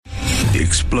The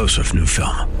explosive new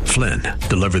film, Flynn,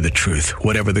 deliver the truth,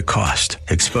 whatever the cost,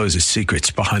 exposes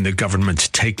secrets behind the government's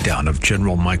takedown of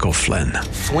General Michael Flynn.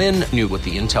 Flynn knew what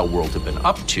the intel world had been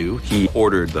up to. He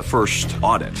ordered the first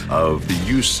audit of the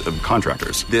use of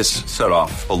contractors. This set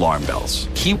off alarm bells.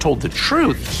 He told the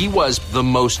truth. He was the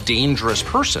most dangerous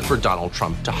person for Donald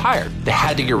Trump to hire. They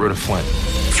had to get rid of Flynn.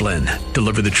 Flynn,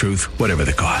 deliver the truth, whatever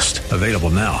the cost. Available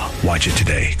now. Watch it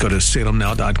today. Go to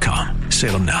salemnow.com.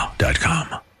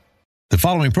 salemnow.com. The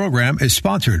following program is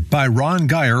sponsored by Ron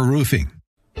Geyer Roofing.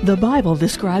 The Bible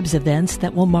describes events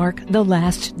that will mark the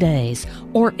last days,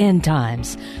 or end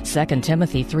times. 2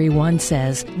 Timothy 3:1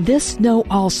 says, "This know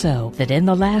also, that in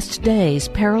the last days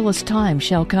perilous times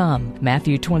shall come."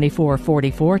 Matthew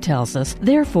 24:44 tells us,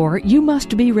 "Therefore you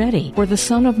must be ready, for the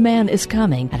Son of Man is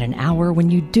coming at an hour when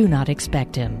you do not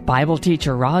expect him." Bible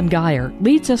teacher Ron Geyer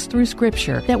leads us through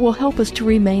Scripture that will help us to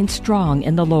remain strong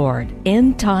in the Lord.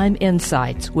 End Time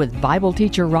Insights with Bible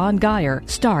teacher Ron Geyer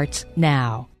starts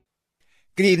now.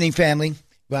 Good evening, family.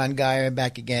 Ron Geyer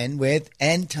back again with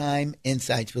End Time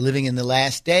Insights. We're living in the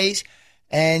last days,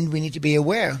 and we need to be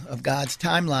aware of God's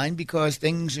timeline because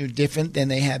things are different than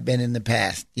they have been in the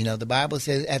past. You know, the Bible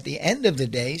says at the end of the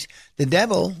days, the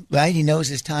devil, right, he knows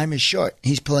his time is short.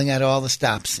 He's pulling out all the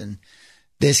stops. And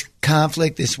this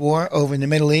conflict, this war over in the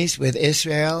Middle East with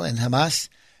Israel and Hamas,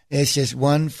 it's just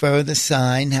one further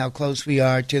sign how close we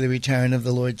are to the return of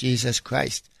the Lord Jesus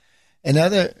Christ.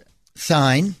 Another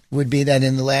sign would be that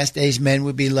in the last days men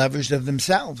would be lovers of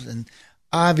themselves. And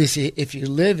obviously, if you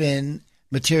live in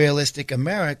materialistic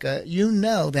America, you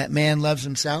know that man loves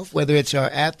himself, whether it's our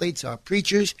athletes, our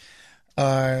preachers,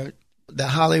 or the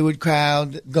Hollywood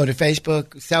crowd, go to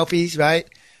Facebook, selfies, right?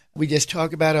 We just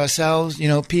talk about ourselves. You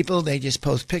know, people, they just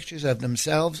post pictures of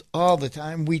themselves all the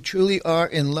time. We truly are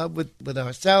in love with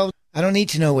ourselves. I don't need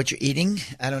to know what you're eating.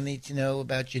 I don't need to know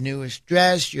about your newest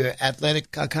dress, your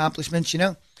athletic accomplishments, you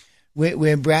know.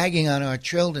 We're bragging on our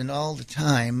children all the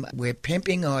time. We're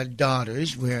pimping our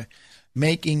daughters. We're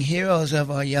making heroes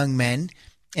of our young men.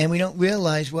 And we don't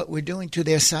realize what we're doing to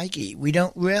their psyche. We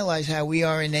don't realize how we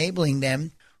are enabling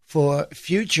them for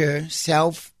future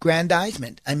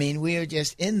self-grandizement. I mean, we are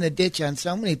just in the ditch on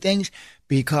so many things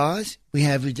because we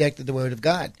have rejected the Word of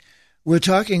God. We're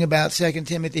talking about 2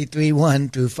 Timothy 3:1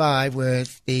 through 5, where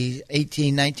it's the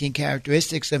 18, 19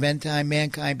 characteristics of end-time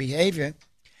mankind behavior.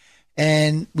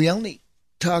 And we only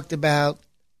talked about,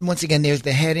 once again, there's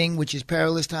the heading, which is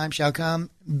perilous time shall come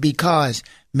because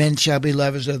men shall be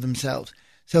lovers of themselves.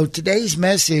 So today's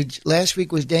message, last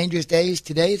week was dangerous days.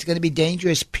 Today it's going to be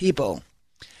dangerous people.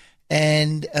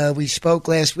 And we spoke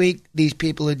last week, these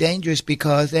people are dangerous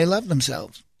because they love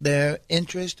themselves. Their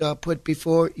interests are put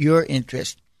before your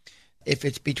interest. If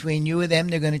it's between you and them,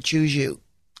 they're going to choose you.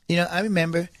 You know, I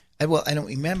remember, I don't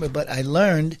remember, but I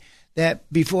learned that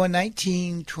before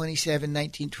 1927,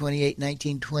 1928,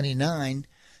 1929,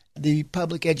 the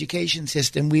public education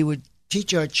system, we would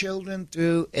teach our children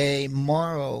through a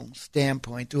moral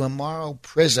standpoint, through a moral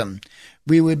prism.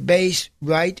 We would base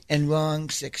right and wrong,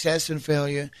 success and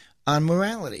failure on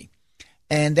morality.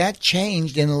 And that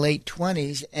changed in the late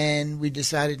 20s, and we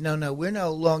decided, no, we're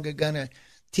no longer going to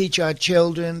teach our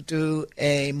children through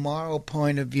a moral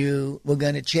point of view. We're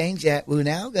going to change that. We're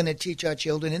now going to teach our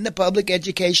children in the public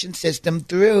education system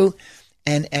through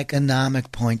an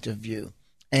economic point of view.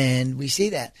 And we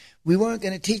see that. We weren't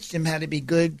going to teach them how to be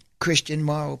good Christian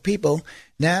moral people.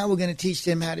 Now we're going to teach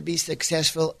them how to be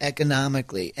successful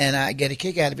economically. And I get a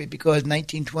kick out of it because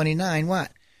 1929, what?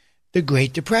 The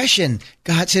Great Depression.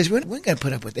 God says, we're going to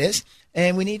put up with this.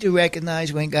 And we need to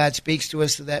recognize when God speaks to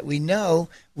us so that we know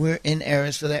we're in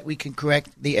error so that we can correct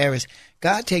the errors.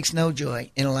 God takes no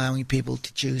joy in allowing people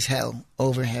to choose hell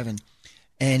over heaven.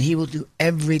 And he will do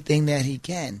everything that he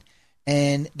can.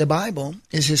 And the Bible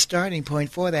is his starting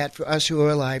point for that for us who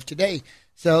are alive today.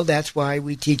 So that's why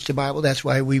we teach the Bible. That's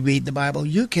why we read the Bible.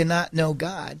 You cannot know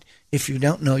God if you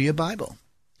don't know your Bible.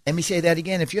 Let me say that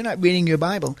again. If you're not reading your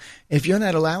Bible, if you're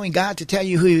not allowing God to tell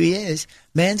you who he is,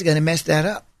 man's going to mess that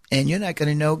up. And you're not going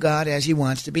to know God as he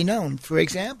wants to be known. For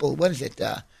example, what is it?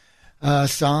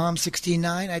 Psalm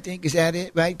 16:9, I think. Is that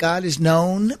it? Right? God is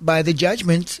known by the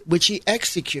judgments which he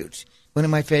executes. One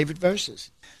of my favorite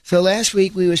verses. So last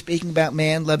week we were speaking about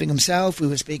man loving himself. We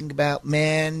were speaking about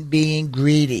man being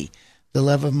greedy. The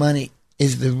love of money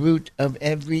is the root of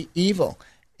every evil.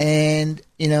 And,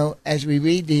 you know, as we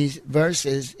read these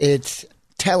verses, it's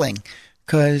telling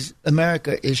because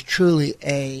America is truly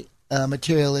a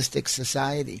materialistic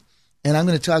society. And I'm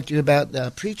going to talk to you about the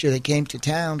preacher that came to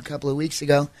town a couple of weeks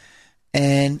ago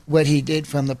and what he did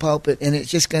from the pulpit. And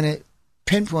it's just going to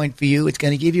pinpoint for you, it's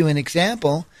going to give you an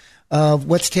example of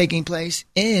what's taking place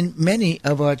in many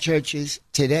of our churches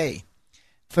today.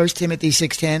 1 Timothy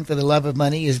 6:10, for the love of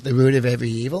money is the root of every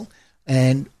evil,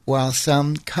 and while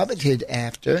some coveted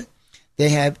after, they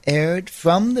have erred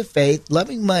from the faith.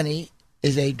 Loving money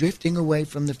is a drifting away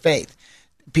from the faith.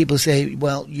 People say,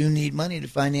 well, you need money to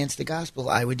finance the gospel.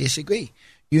 I would disagree.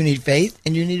 You need faith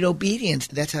and you need obedience.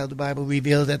 That's how the Bible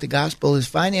reveals that the gospel is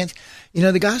financed. You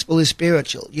know, the gospel is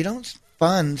spiritual. You don't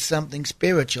fund something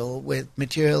spiritual with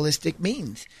materialistic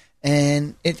means.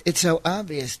 And it's so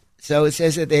obvious. So it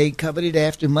says that they coveted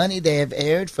after money, they have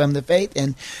erred from the faith,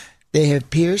 and they have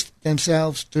pierced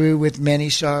themselves through with many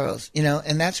sorrows. You know,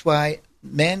 and that's why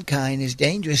mankind is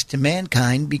dangerous to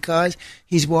mankind, because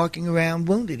he's walking around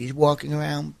wounded. He's walking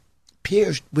around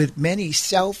pierced with many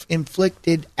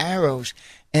self-inflicted arrows.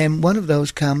 And one of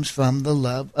those comes from the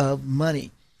love of money.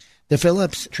 The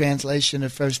Phillips translation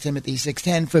of 1 Timothy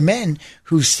 6:10, for men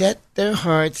who set their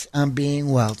hearts on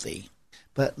being wealthy.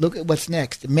 But look at what's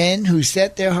next. Men who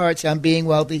set their hearts on being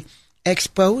wealthy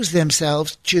expose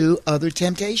themselves to other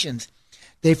temptations.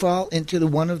 They fall into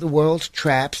one of the world's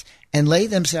traps and lay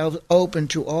themselves open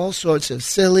to all sorts of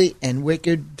silly and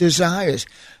wicked desires.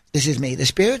 This is me. The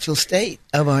spiritual state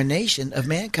of our nation, of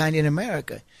mankind in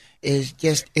America, is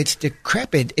just, it's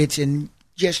decrepit. It's in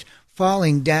just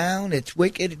falling down. It's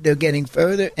wicked. They're getting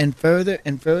further and further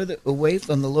and further away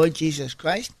from the Lord Jesus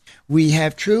Christ. We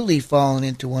have truly fallen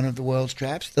into one of the world's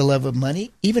traps, the love of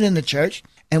money, even in the church,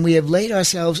 and we have laid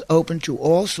ourselves open to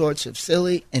all sorts of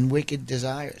silly and wicked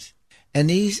desires. And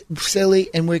these silly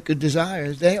and wicked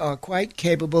desires, they are quite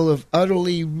capable of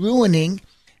utterly ruining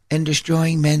and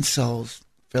destroying men's souls.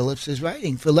 Phillips is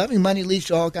writing, for loving money leads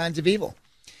to all kinds of evil.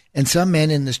 And some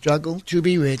men in the struggle to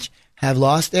be rich have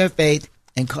lost their faith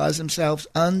and caused themselves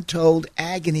untold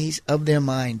agonies of their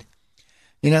mind.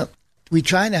 You know, we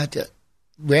try not to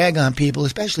rag on people,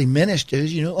 especially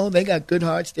ministers. You know, oh, they got good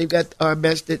hearts. They've got our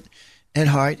best at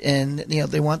heart, and, you know,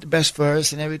 they want the best for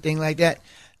us and everything like that.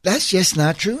 That's just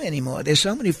not true anymore. There's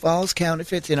so many false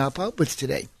counterfeits in our pulpits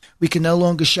today. We can no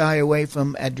longer shy away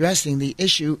from addressing the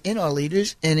issue in our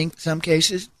leaders, and in some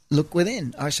cases, look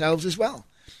within ourselves as well.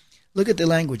 Look at the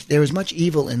language. There is much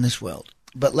evil in this world,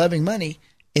 but loving money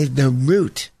is the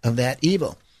root of that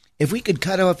evil. If we could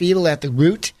cut off evil at the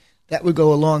root, that would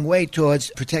go a long way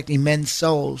towards protecting men's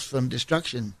souls from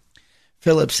destruction.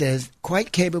 Phillips says,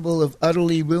 quite capable of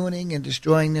utterly ruining and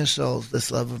destroying their souls,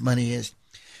 this love of money is.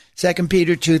 2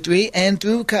 Peter 2:3, and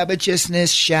through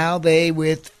covetousness shall they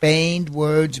with feigned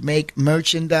words make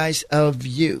merchandise of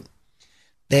you.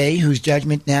 They whose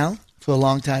judgment now for a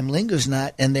long time lingers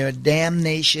not, and their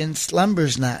damnation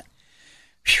slumbers not.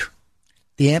 Whew.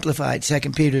 The Amplified,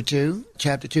 2 Peter 2,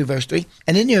 chapter 2, verse 3.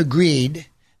 And in their greed,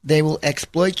 they will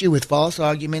exploit you with false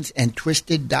arguments and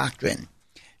twisted doctrine.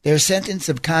 Their sentence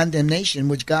of condemnation,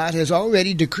 which God has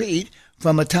already decreed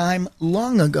from a time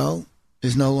long ago,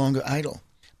 is no longer idle,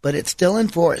 but it's still in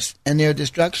force, and their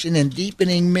destruction and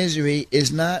deepening misery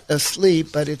is not asleep,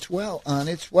 but it's well on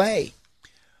its way.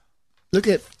 Look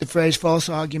at the phrase false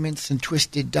arguments and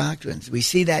twisted doctrines. We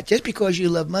see that just because you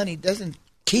love money doesn't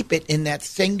keep it in that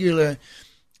singular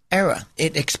era.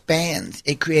 It expands.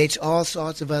 It creates all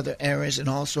sorts of other errors and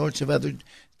all sorts of other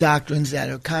doctrines that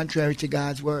are contrary to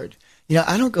God's word. You know,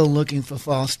 I don't go looking for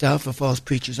false stuff or false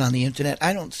preachers on the internet.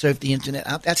 I don't surf the internet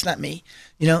out. That's not me.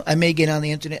 You know, I may get on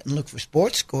the internet and look for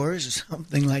sports scores or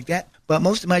something like that. But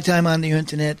most of my time on the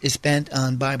internet is spent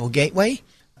on Bible Gateway,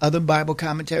 other Bible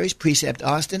commentaries, Precept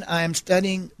Austin. I am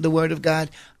studying the Word of God.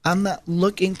 I'm not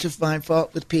looking to find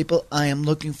fault with people. I am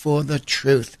looking for the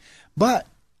truth. But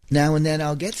now and then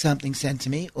I'll get something sent to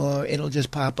me, or it'll just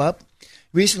pop up.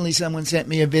 Recently, someone sent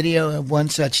me a video of one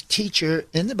such teacher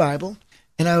in the Bible,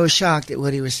 and I was shocked at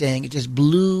what he was saying. It just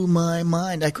blew my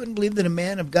mind. I couldn't believe that a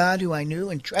man of God who I knew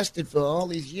and trusted for all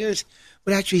these years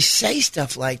would actually say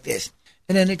stuff like this.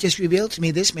 And then it just revealed to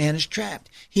me this man is trapped.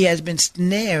 He has been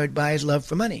snared by his love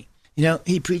for money. You know,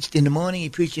 he preached in the morning, he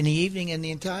preached in the evening, and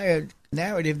the entire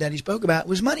narrative that he spoke about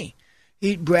was money.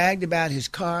 He bragged about his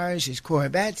cars, his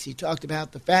Corvettes. He talked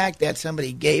about the fact that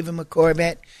somebody gave him a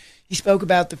Corvette. He spoke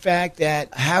about the fact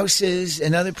that houses,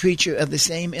 another preacher of the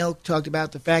same ilk talked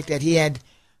about the fact that he had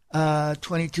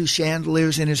 22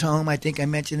 chandeliers in his home. I think I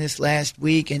mentioned this last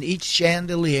week, and each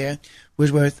chandelier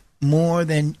was worth more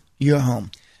than your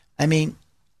home. I mean,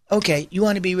 okay, you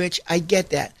want to be rich, I get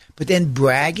that. But then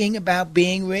bragging about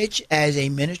being rich as a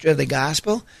minister of the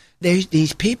gospel,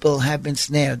 these people have been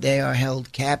snared. They are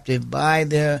held captive by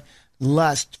their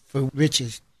lust for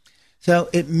riches. So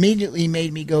it immediately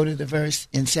made me go to the verse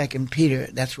in 2 Peter.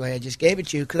 That's why I just gave it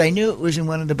to you, because I knew it was in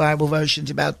one of the Bible versions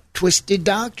about twisted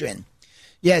doctrine.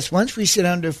 Yes, once we sit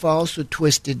under false or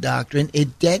twisted doctrine,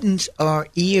 it deadens our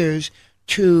ears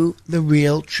to the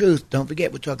real truth. Don't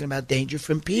forget, we're talking about danger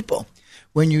from people.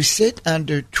 When you sit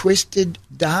under twisted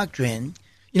doctrine,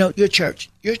 your church,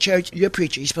 your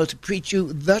preacher, he's supposed to preach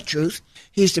you the truth.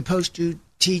 He's supposed to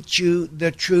teach you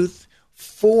the truth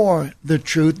for the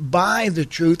truth, by the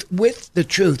truth, with the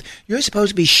truth. You're supposed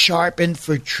to be sharpened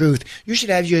for truth. You should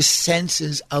have your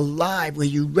senses alive where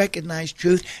you recognize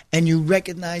truth and you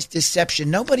recognize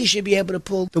deception. Nobody should be able to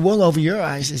pull the wool over your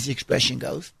eyes, as the expression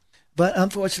goes. But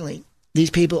unfortunately, these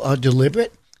people are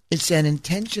deliberate. It's an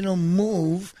intentional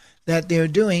move that they're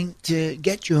doing to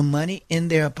get your money in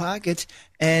their pockets.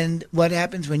 And what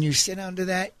happens when you sit under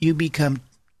that? You become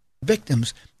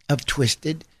victims of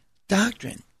twisted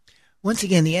doctrine. Once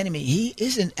again, the enemy, he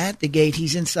isn't at the gate,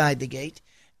 he's inside the gate.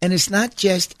 And it's not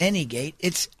just any gate,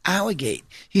 it's our gate.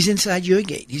 He's inside your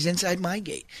gate. He's inside my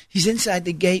gate. He's inside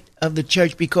the gate of the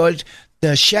church because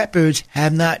the shepherds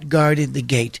have not guarded the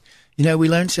gate. We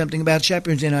learned something about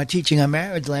shepherds in our teaching on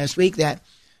marriage last week, that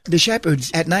the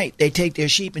shepherds at night, they take their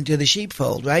sheep into the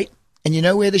sheepfold, right? And you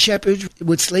know where the shepherds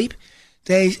would sleep?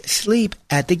 They sleep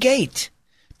at the gate,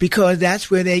 because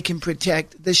that's where they can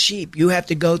protect the sheep. You have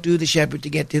to go through the shepherd to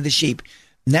get to the sheep.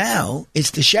 Now, it's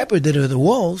the shepherd that are the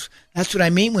wolves. That's what I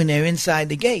mean when they're inside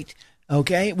the gate.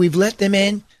 Okay? We've let them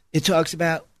in. It talks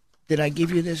about, did I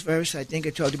give you this verse? I think I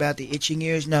talked about the itching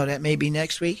ears. No, that may be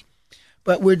next week.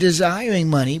 But we're desiring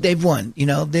money. They've won.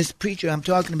 This preacher I'm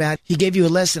talking about, he gave you a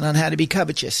lesson on how to be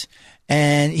covetous.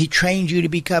 And he trained you to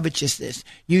be covetousness,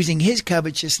 using his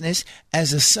covetousness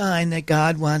as a sign that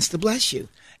God wants to bless you.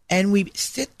 And we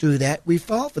sit through that. We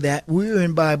fall for that. We were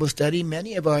in Bible study.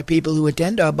 Many of our people who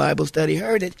attend our Bible study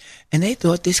heard it, and they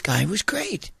thought this guy was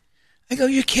great. I go,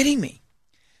 you're kidding me.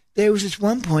 There was this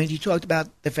one point he talked about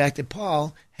the fact that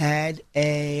Paul had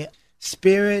a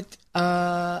spirit, he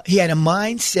had a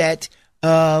mindset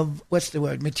of,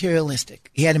 materialistic.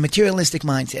 He had a materialistic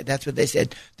mindset. That's what they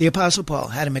said. The Apostle Paul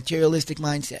had a materialistic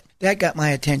mindset. That got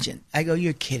my attention. I go,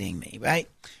 you're kidding me, right?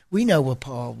 We know what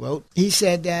Paul wrote. He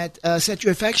said that set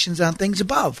your affections on things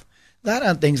above, not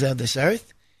on things of this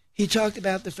earth. He talked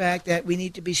about the fact that we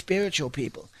need to be spiritual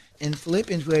people. In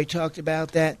Philippians, where he talked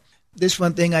about that, this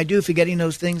one thing I do, forgetting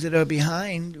those things that are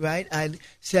behind, right? I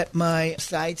set my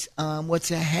sights on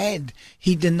what's ahead.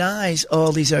 He denies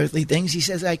all these earthly things. He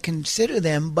says, I consider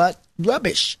them but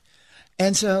rubbish.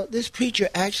 And so this preacher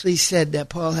actually said that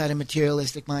Paul had a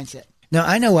materialistic mindset. Now,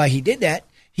 I know why he did that.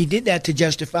 He did that to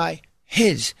justify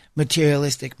his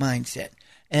materialistic mindset.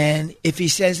 And if he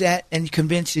says that and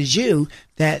convinces you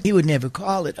that he would never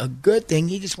call it a good thing,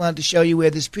 he just wanted to show you where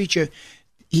this preacher,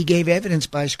 he gave evidence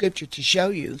by Scripture to show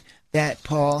you that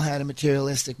Paul had a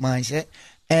materialistic mindset.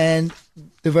 And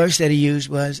the verse that he used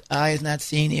was, eye has not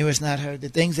seen, ear has not heard, the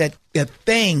things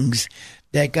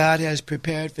that God has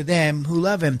prepared for them who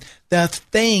love him. The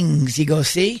things, he goes,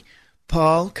 see,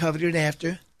 Paul coveted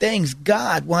after things.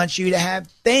 God wants you to have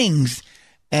things.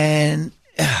 And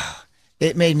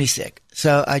it made me sick.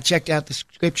 So I checked out the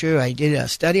Scripture. I did a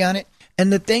study on it.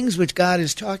 And the things which God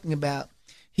is talking about,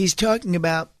 he's talking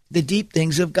about the deep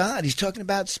things of God. He's talking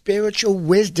about spiritual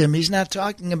wisdom. He's not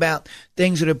talking about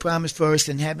things that are promised for us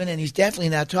in heaven. And he's definitely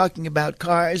not talking about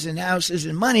cars and houses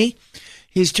and money.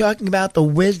 He's talking about the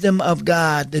wisdom of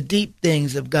God, the deep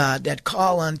things of God that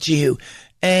call unto you.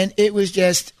 And it was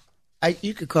just,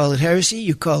 you could call it heresy.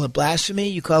 You call it blasphemy.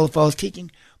 You call it false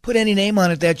teaching. Put any name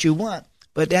on it that you want.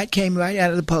 But that came right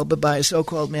out of the pulpit by a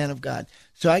so-called man of God.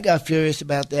 So I got furious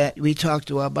about that. We talked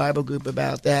to our Bible group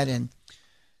about that, and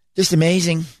just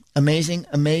amazing, amazing,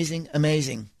 amazing,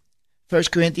 amazing. 1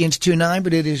 Corinthians 2:9,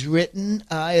 but it is written,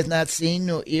 eye has not seen,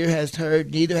 nor ear has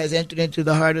heard, neither has entered into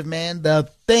the heart of man the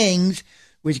things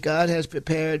which God has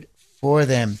prepared for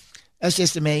them. That's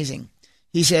just amazing.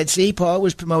 He said, see, Paul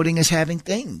was promoting us having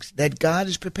things that God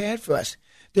has prepared for us.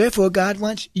 Therefore, God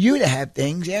wants you to have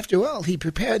things. After all, he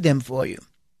prepared them for you.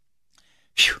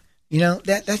 Whew.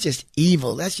 That's just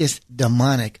evil. That's just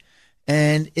demonic.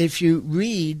 And if you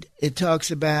read, it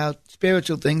talks about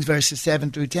spiritual things, verses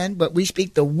 7 through 10, but we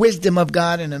speak the wisdom of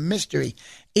God in a mystery,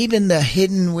 even the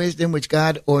hidden wisdom which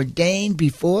God ordained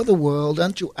before the world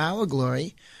unto our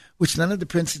glory, which none of the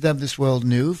princes of this world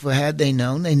knew, for had they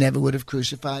known, they never would have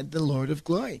crucified the Lord of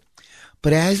glory.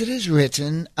 But as it is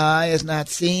written, eye has not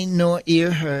seen nor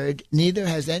ear heard, neither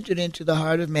has entered into the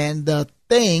heart of man the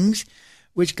things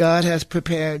which God has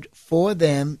prepared for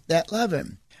them that love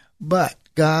him. But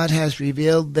God has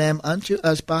revealed them unto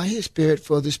us by his Spirit,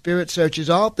 for the Spirit searches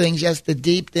all things, yes, the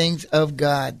deep things of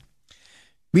God.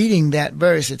 Reading that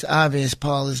verse, it's obvious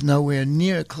Paul is nowhere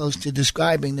near close to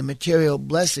describing the material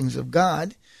blessings of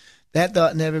God. That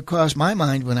thought never crossed my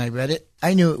mind when I read it.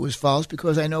 I knew it was false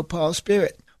because I know Paul's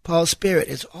spirit. Paul's spirit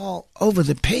is all over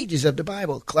the pages of the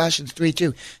Bible. Colossians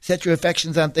 3:2, set your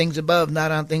affections on things above,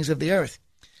 not on things of the earth.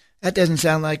 That doesn't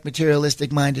sound like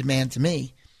materialistic-minded man to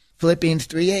me. Philippians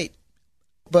 3:8.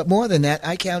 But more than that,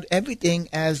 I count everything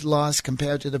as loss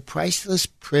compared to the priceless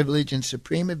privilege and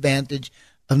supreme advantage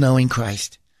of knowing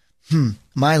Christ,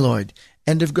 my Lord,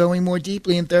 and of growing more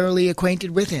deeply and thoroughly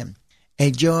acquainted with him. A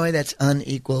joy that's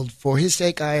unequaled. For his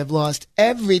sake I have lost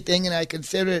everything, and I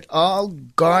consider it all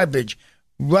garbage,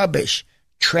 rubbish,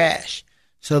 trash,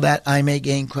 so that I may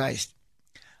gain Christ.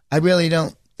 I really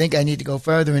don't think I need to go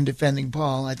further in defending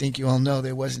Paul. I think you all know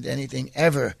there wasn't anything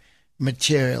ever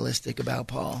materialistic about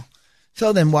Paul.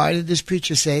 So then why did this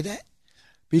preacher say that?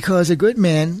 Because a good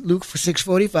man, Luke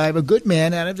 6:45, a good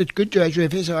man out of the good treasure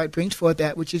of his heart brings forth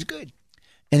that which is good.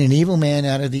 And an evil man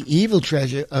out of the evil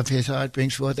treasure of his heart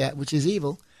brings forth that which is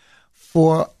evil.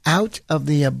 For out of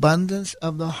the abundance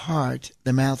of the heart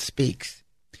the mouth speaks.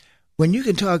 When you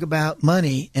can talk about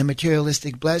money and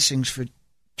materialistic blessings for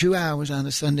 2 hours on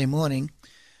a Sunday morning,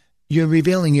 you're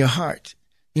revealing your heart.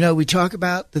 You know, we talk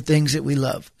about the things that we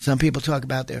love. Some people talk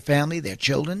about their family, their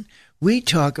children. We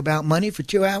talk about money for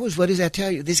 2 hours. What does that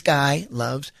tell you? This guy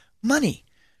loves money.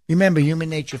 Remember, human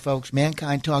nature, folks.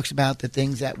 Mankind talks about the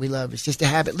things that we love. It's just a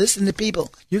habit. Listen to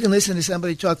people. You can listen to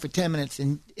somebody talk for 10 minutes,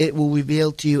 and it will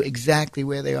reveal to you exactly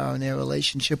where they are in their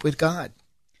relationship with God.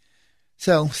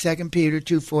 So, 2 Peter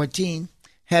 2:14,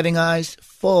 having eyes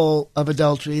full of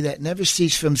adultery that never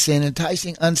cease from sin,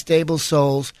 enticing unstable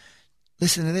souls.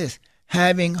 Listen to this.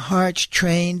 Having hearts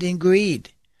trained in greed.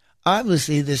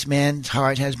 Obviously, this man's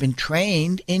heart has been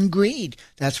trained in greed.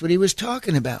 That's what he was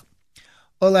talking about.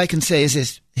 All I can say is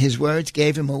this. His words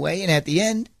gave him away, and at the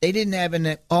end, they didn't have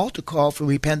an altar call for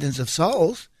repentance of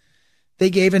souls. They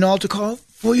gave an altar call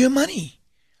for your money.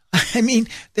 I mean,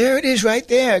 there it is right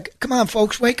there. Come on,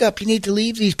 folks, wake up. You need to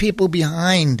leave these people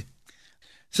behind.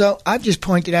 So I've just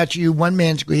pointed out to you one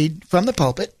man's greed from the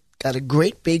pulpit, got a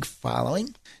great big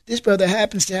following. This brother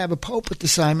happens to have a pulpit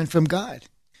assignment from God.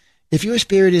 If your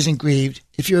spirit isn't grieved,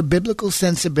 if your biblical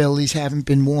sensibilities haven't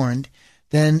been warned,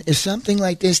 then if something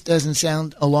like this doesn't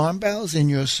sound alarm bells in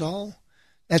your soul,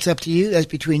 that's up to you. That's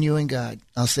between you and God.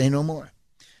 I'll say no more.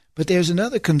 But there's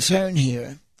another concern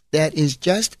here that is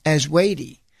just as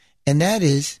weighty, and that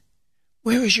is,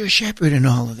 where is your shepherd in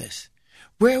all of this?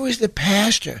 Where was the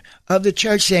pastor of the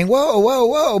church saying, whoa, whoa,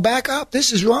 whoa, back up,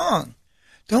 this is wrong?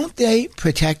 Don't they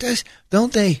protect us?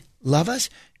 Don't they love us?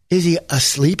 Is he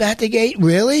asleep at the gate,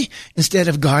 really, instead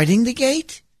of guarding the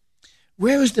gate?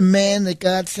 Where is the man that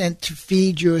God sent to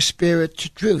feed your spirit to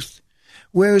truth?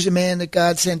 Where is the man that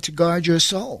God sent to guard your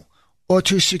soul or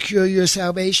to secure your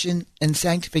salvation and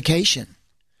sanctification?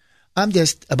 I'm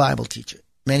just a Bible teacher.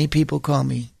 Many people call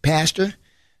me pastor.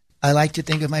 I like to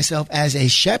think of myself as a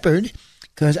shepherd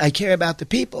because I care about the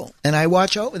people and I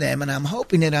watch over them, and I'm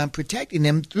hoping that I'm protecting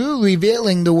them through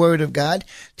revealing the Word of God,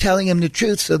 telling them the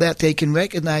truth so that they can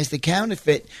recognize the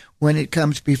counterfeit when it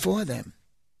comes before them.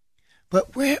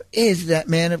 But where is that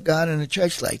man of God in a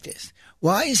church like this?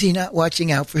 Why is he not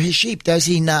watching out for his sheep? Does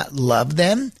he not love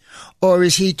them? Or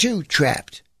is he too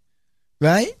trapped?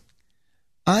 Right?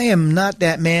 I am not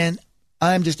that man.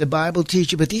 I'm just a Bible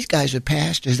teacher, but these guys are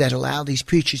pastors that allow these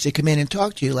preachers to come in and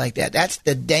talk to you like that. That's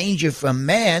the danger from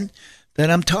man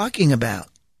that I'm talking about.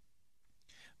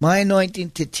 My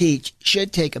anointing to teach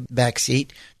should take a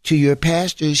backseat to your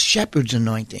pastor's shepherd's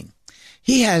anointing.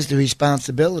 He has the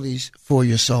responsibilities for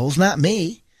your souls, not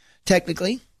me.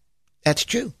 Technically, that's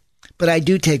true. But I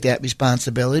do take that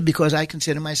responsibility because I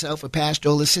consider myself a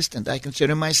pastoral assistant. I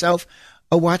consider myself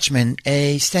a watchman,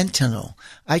 a sentinel.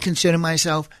 I consider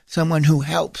myself someone who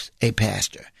helps a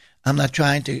pastor. I'm not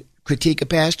trying to critique a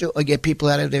pastor or get people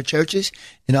out of their churches.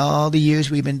 In all the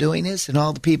years we've been doing this and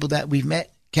all the people that we've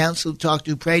met, counseled, talked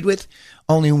to, prayed with,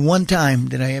 only one time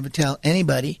did I ever tell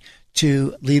anybody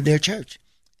to leave their church.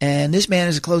 And this man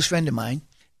is a close friend of mine,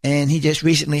 and he just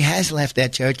recently has left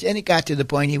that church, and it got to the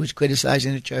point he was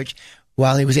criticizing the church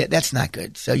while he was there. That's not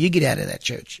good. So you get out of that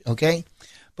church, okay?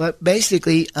 But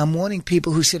basically, I'm warning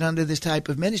people who sit under this type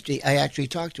of ministry. I actually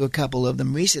talked to a couple of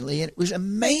them recently, and it was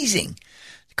amazing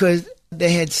because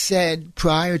they had said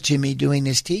prior to me doing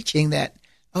this teaching that,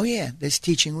 oh, yeah, this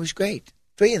teaching was great.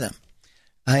 3 of them.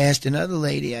 I asked another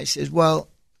lady, I said, well,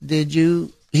 did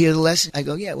you hear the lesson? I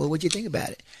go, yeah, well, what'd you think about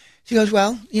it? She goes,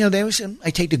 well, there was some,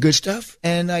 I take the good stuff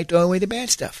and I throw away the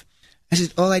bad stuff. I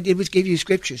said, all I did was give you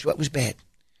scriptures. What was bad?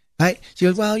 Right? She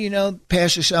goes, well,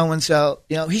 Pastor so-and-so,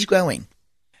 he's growing.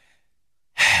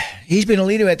 He's been a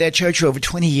leader at that church for over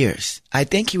 20 years. I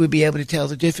think he would be able to tell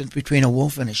the difference between a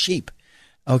wolf and a sheep.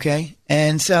 Okay?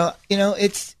 And so,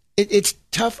 it's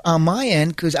tough on my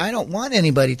end because I don't want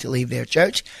anybody to leave their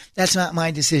church. That's not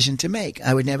my decision to make.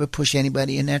 I would never push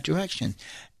anybody in that direction.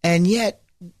 And yet,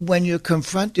 when you're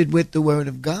confronted with the Word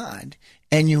of God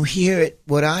and you hear it,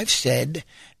 what I've said,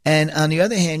 and on the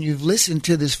other hand, you've listened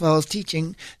to this false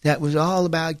teaching that was all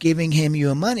about giving him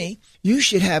your money, you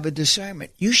should have a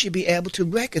discernment. You should be able to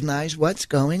recognize what's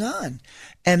going on.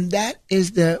 And that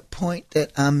is the point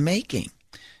that I'm making.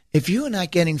 If you are not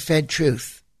getting fed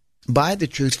truth, by the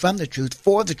truth, from the truth,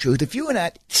 for the truth, if you are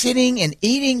not sitting and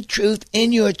eating truth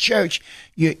in your church,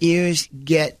 your ears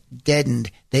get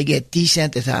deadened. They get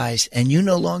desensitized, and you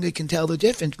no longer can tell the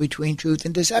difference between truth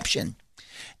and deception.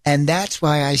 And that's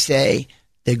why I say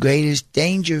the greatest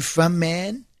danger from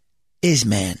man is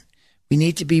man. We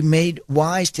need to be made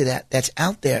wise to that. That's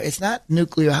out there. It's not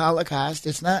nuclear holocaust.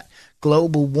 It's not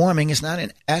global warming. It's not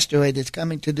an asteroid that's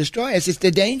coming to destroy us. It's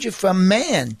the danger from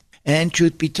man. And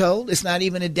truth be told, it's not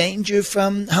even a danger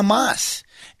from Hamas.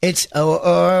 It's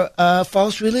or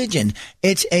false religion.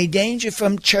 It's a danger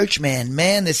from churchman,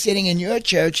 man that's sitting in your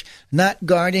church, not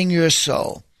guarding your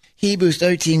soul. Hebrews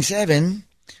 13:7,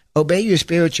 obey your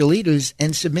spiritual leaders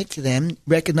and submit to them,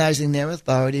 recognizing their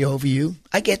authority over you.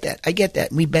 I get that.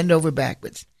 We bend over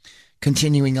backwards.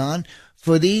 Continuing on,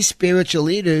 for these spiritual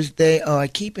leaders, they are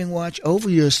keeping watch over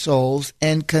your souls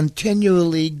and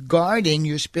continually guarding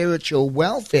your spiritual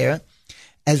welfare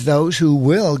as those who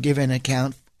will give an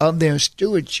account of their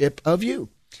stewardship of you.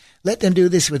 Let them do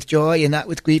this with joy and not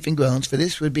with grief and groans, for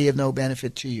this would be of no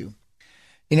benefit to you.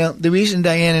 You know, the reason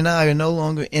Diane and I are no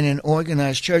longer in an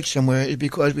organized church somewhere is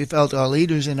because we felt our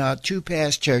leaders in our two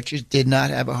past churches did not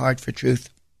have a heart for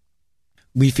truth.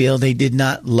 We feel they did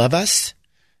not love us.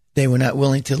 They were not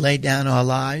willing to lay down our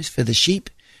lives for the sheep.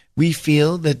 We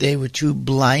feel that they were too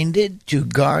blinded to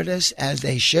guard us as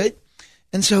they should.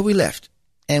 And so we left.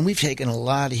 And we've taken a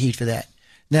lot of heat for that.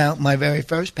 Now, my very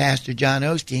first pastor, John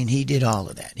Osteen, he did all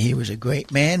of that. He was a great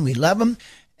man. We love him.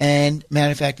 And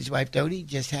matter of fact, his wife, Dodie,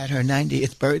 just had her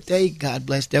 90th birthday. God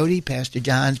bless Dodie. Pastor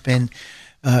John's been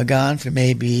gone for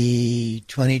maybe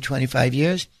 20, 25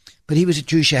 years. But he was a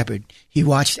true shepherd. He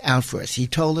watched out for us. He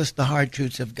told us the hard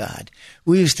truths of God.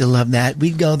 We used to love that.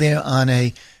 We'd go there on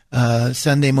a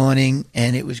Sunday morning,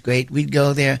 and it was great. We'd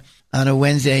go there on a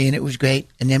Wednesday, and it was great.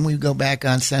 And then we'd go back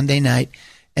on Sunday night.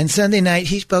 And Sunday night,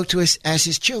 he spoke to us as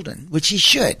his children, which he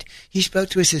should. He spoke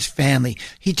to us as family.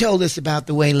 He told us about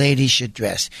the way ladies should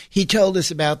dress. He told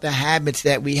us about the habits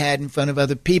that we had in front of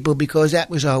other people because that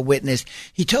was our witness.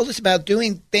 He told us about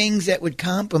doing things that would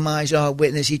compromise our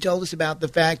witness. He told us about the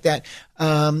fact that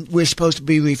we're supposed to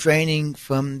be refraining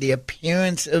from the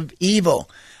appearance of evil.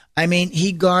 I mean,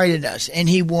 he guarded us, and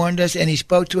he warned us, and he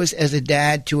spoke to us as a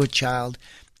dad to a child.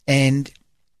 And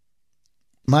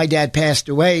my dad passed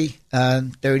away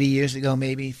 30 years ago,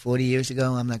 maybe 40 years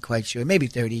ago. I'm not quite sure. Maybe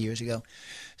 30 years ago.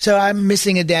 So I'm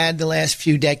missing a dad the last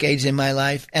few decades in my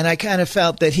life, and I kind of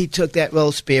felt that he took that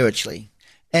role spiritually.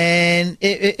 And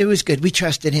it was good. We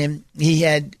trusted him. He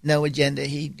had no agenda.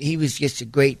 He was just a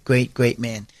great, great, great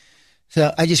man.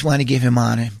 So I just want to give him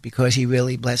honor because he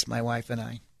really blessed my wife and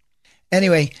I.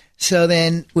 Anyway, so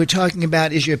then we're talking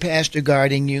about, is your pastor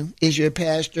guarding you? Is your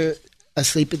pastor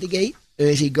asleep at the gate? Or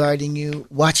is he guarding you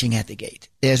watching at the gate?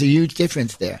 There's a huge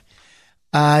difference there.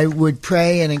 I would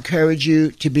pray and encourage you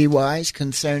to be wise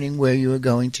concerning where you are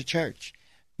going to church.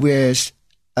 There's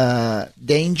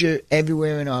danger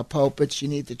everywhere in our pulpits. You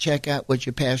need to check out what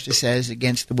your pastor says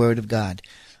against the Word of God.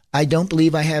 I don't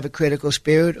believe I have a critical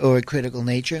spirit or a critical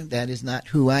nature. That is not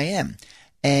who I am.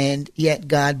 And yet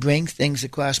God brings things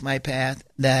across my path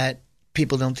that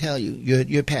people don't tell you.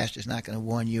 Your pastor's not going to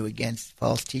warn you against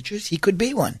false teachers. He could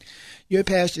be one. Your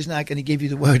pastor's not going to give you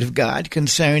the Word of God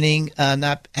concerning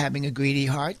not having a greedy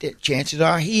heart. Chances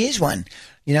are he is one.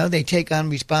 You know, they take on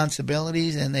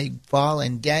responsibilities and they fall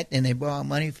in debt and they borrow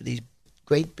money for these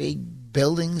great big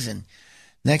buildings. And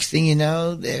next thing you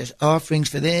know, there's offerings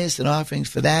for this and offerings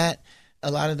for that. A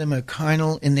lot of them are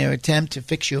carnal in their attempt to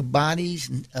fix your bodies,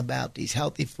 and about these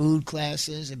healthy food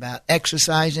classes, about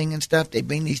exercising and stuff. They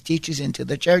bring these teachers into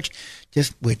the church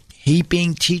just with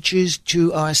heaping teachers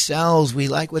to ourselves. We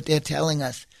like what they're telling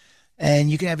us. And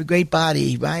you can have a great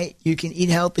body, right? You can eat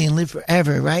healthy and live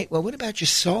forever, right? Well, what about your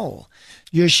soul?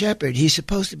 Your shepherd, he's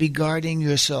supposed to be guarding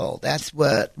your soul. That's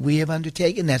what we have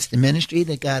undertaken. That's the ministry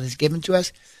that God has given to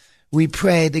us. We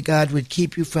pray that God would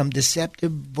keep you from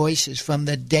deceptive voices, from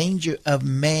the danger of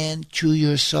man to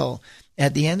your soul.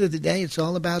 At the end of the day, it's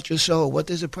all about your soul. What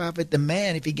does it profit the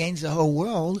man if he gains the whole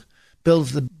world,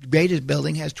 builds the greatest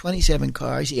building, has 27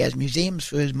 cars, he has museums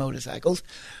for his motorcycles?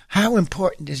 How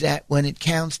important is that when it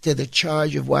counts to the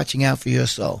charge of watching out for your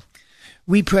soul?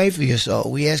 We pray for your soul.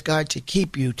 We ask God to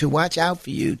keep you, to watch out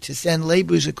for you, to send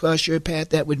laborers across your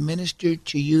path that would minister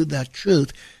to you the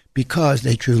truth because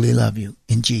they truly love you.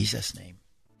 In Jesus' name.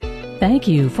 Thank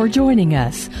you for joining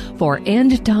us for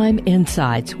End Time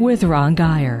Insights with Ron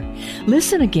Geyer.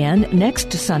 Listen again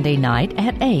next Sunday night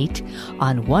at 8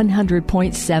 on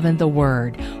 100.7 The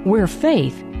Word, where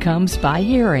faith comes by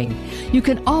hearing. You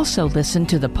can also listen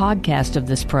to the podcast of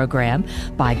this program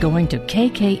by going to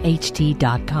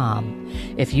kkht.com.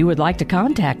 If you would like to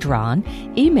contact Ron,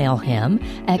 email him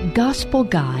at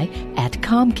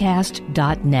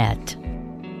gospelguy@comcast.net.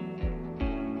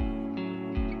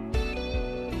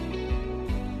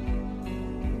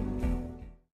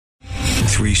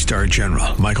 3-star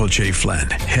General Michael J. Flynn,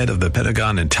 head of the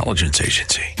Pentagon Intelligence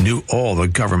Agency, knew all the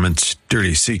government's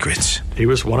dirty secrets. He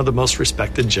was one of the most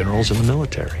respected generals in the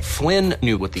military. Flynn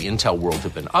knew what the intel world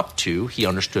had been up to. He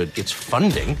understood its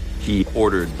funding. He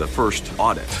ordered the first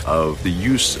audit of the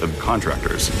use of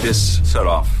contractors. This set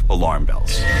off alarm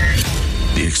bells.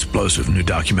 The explosive new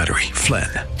documentary, Flynn,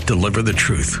 Deliver the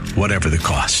Truth, Whatever the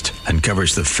Cost,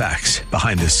 uncovers the facts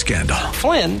behind this scandal.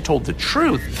 Flynn told the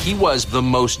truth. He was the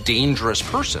most dangerous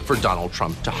person for Donald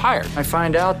Trump to hire. I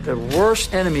find out the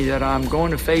worst enemy that I'm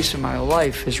going to face in my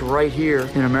life is right here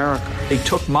in America. They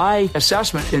took my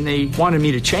assessment and they wanted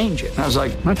me to change it. And I was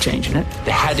like, I'm not changing it.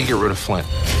 They had to get rid of Flynn.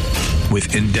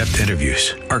 With in-depth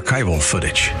interviews, archival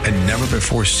footage, and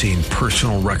never-before-seen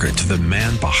personal records of the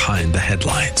man behind the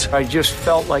headlines. I just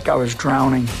felt like I was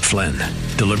drowning. Flynn,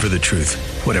 Deliver the Truth,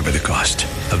 Whatever the Cost.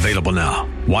 Available now.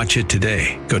 Watch it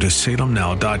today. Go to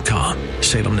salemnow.com.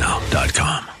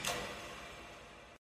 salemnow.com.